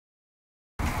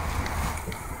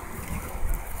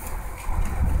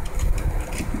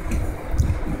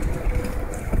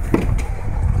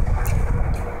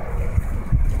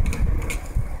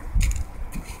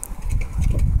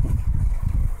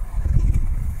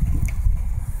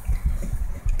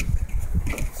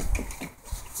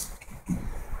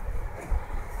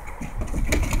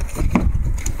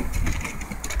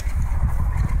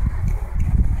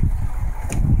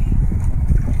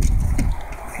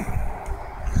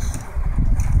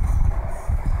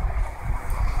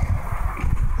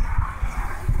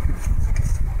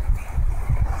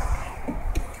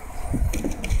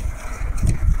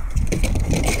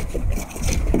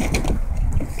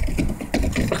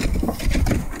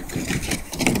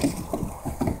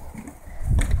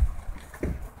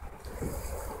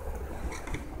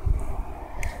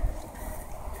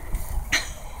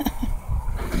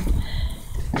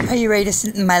Are you ready to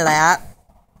sit in my lap?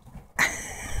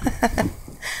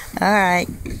 Alright.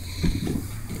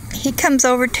 He comes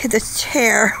over to the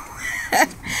chair.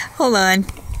 Hold on.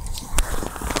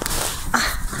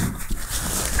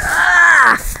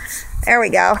 There we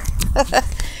go.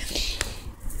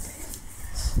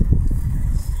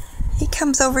 He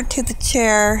comes over to the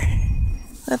chair.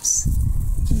 Oops,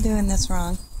 I'm doing this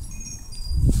wrong.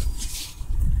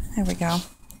 There we go.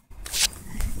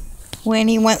 When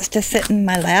he wants to sit in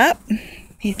my lap,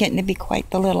 he's getting to be quite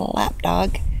the little lap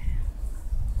dog.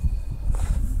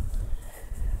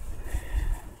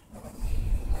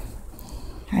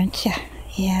 Aren't ya?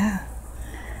 Yeah.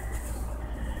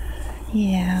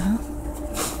 Yeah.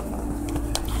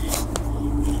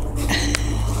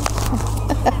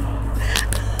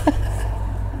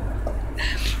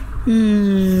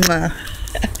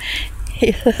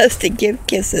 He loves to give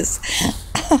kisses.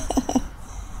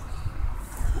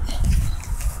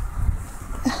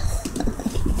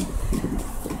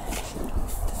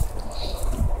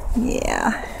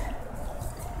 Yeah.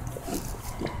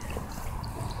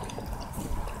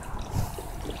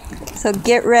 So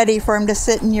get ready for him to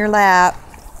sit in your lap.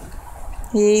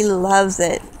 He loves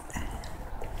it.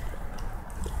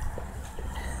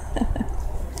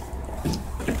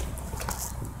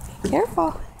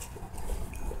 Careful.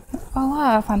 Don't fall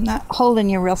off. I'm not holding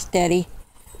you real steady.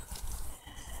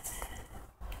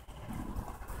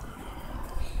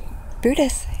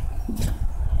 Brutus.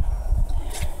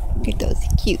 Look at those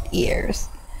cute ears.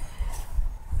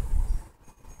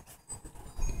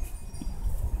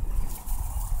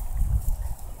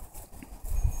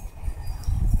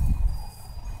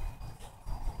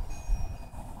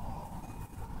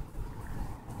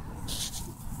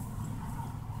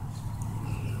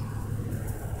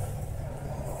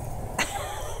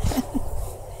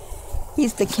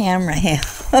 He's the camera ham.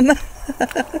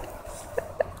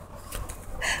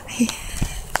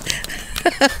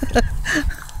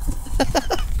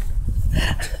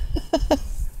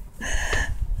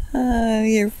 Oh,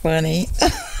 you're funny.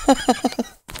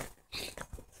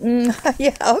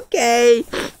 Yeah, okay.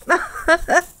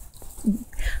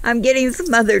 I'm getting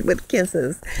smothered with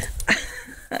kisses.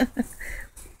 I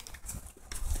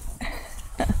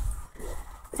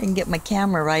can get my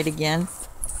camera right again.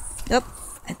 Yep.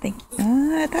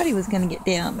 I thought he was going to get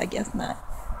down, but I guess not.